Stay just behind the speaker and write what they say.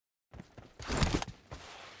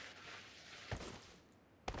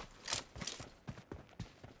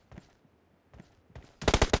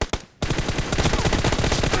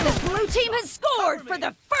team has scored for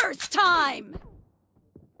the first time!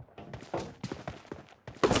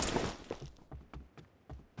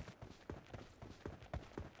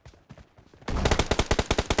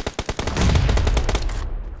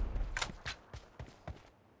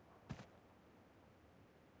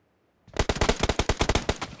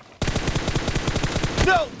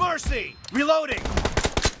 No mercy! Reloading!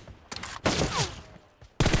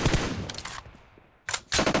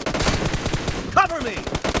 Cover me!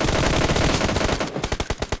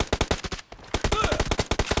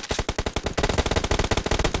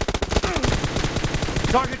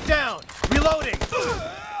 Target down! Reloading!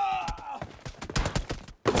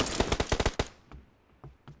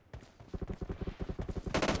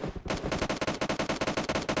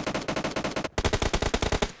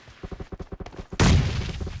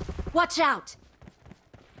 Watch out!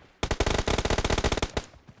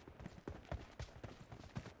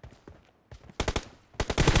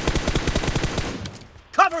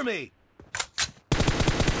 Cover me!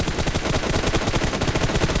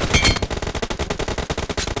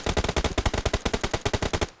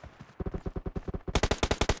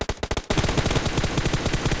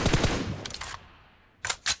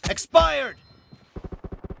 Expired!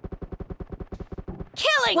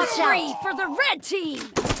 Killing spree for the red team!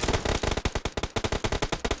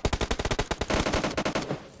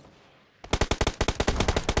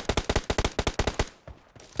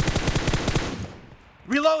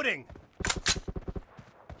 Reloading!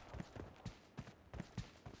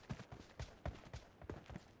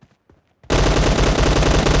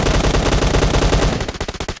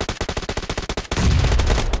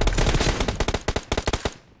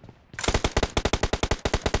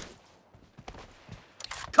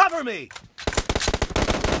 Cover me!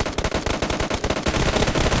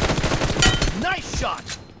 Nice shot!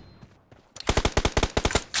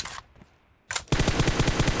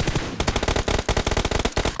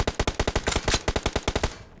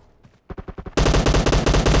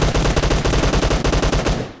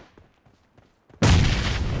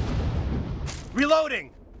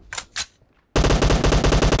 Reloading!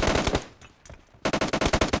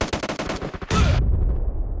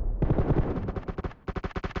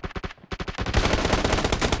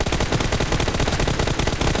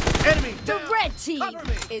 Enemy down! The red team Cover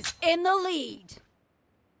me! is in the lead.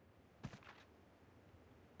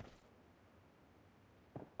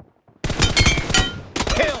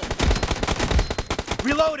 Kill!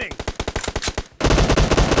 Reloading!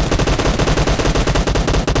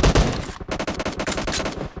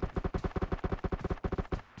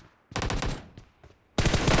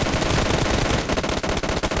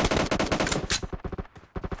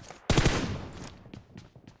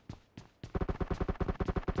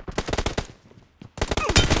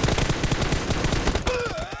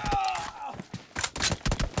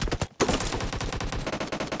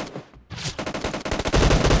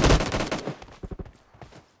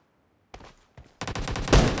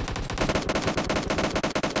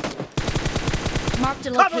 Marked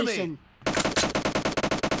a Cover location.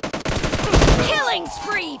 Killing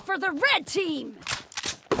spree for the red team!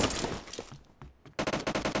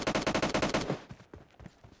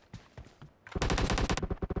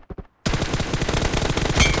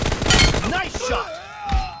 Nice shot!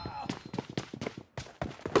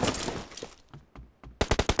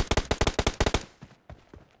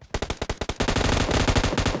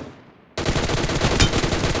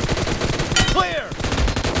 Clear!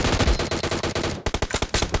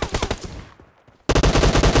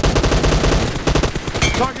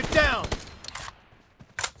 Target down!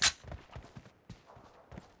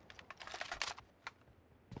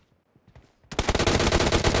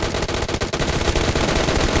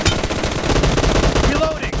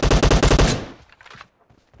 Reloading!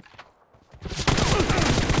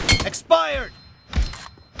 Expired!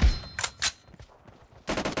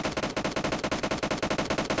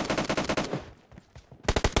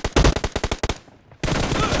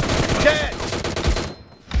 Dead!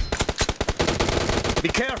 Be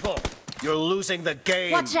careful! You're losing the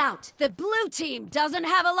game! Watch out! The blue team doesn't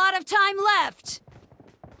have a lot of time left!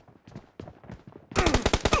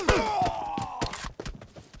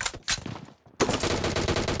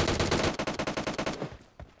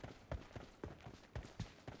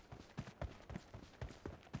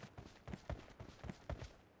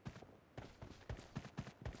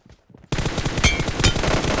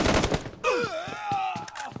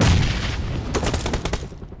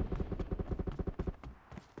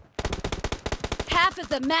 Half of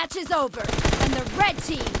the match is over, and the red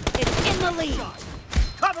team is in the lead.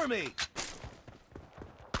 Cover me!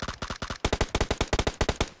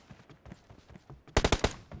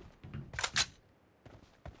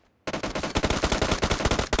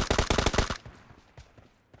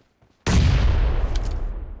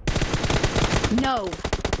 No.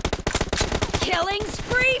 Killing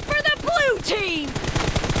spree for the blue team!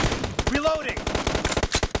 Reloading!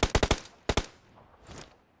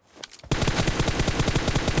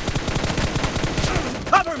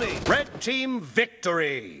 Cover me! Red team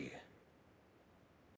victory!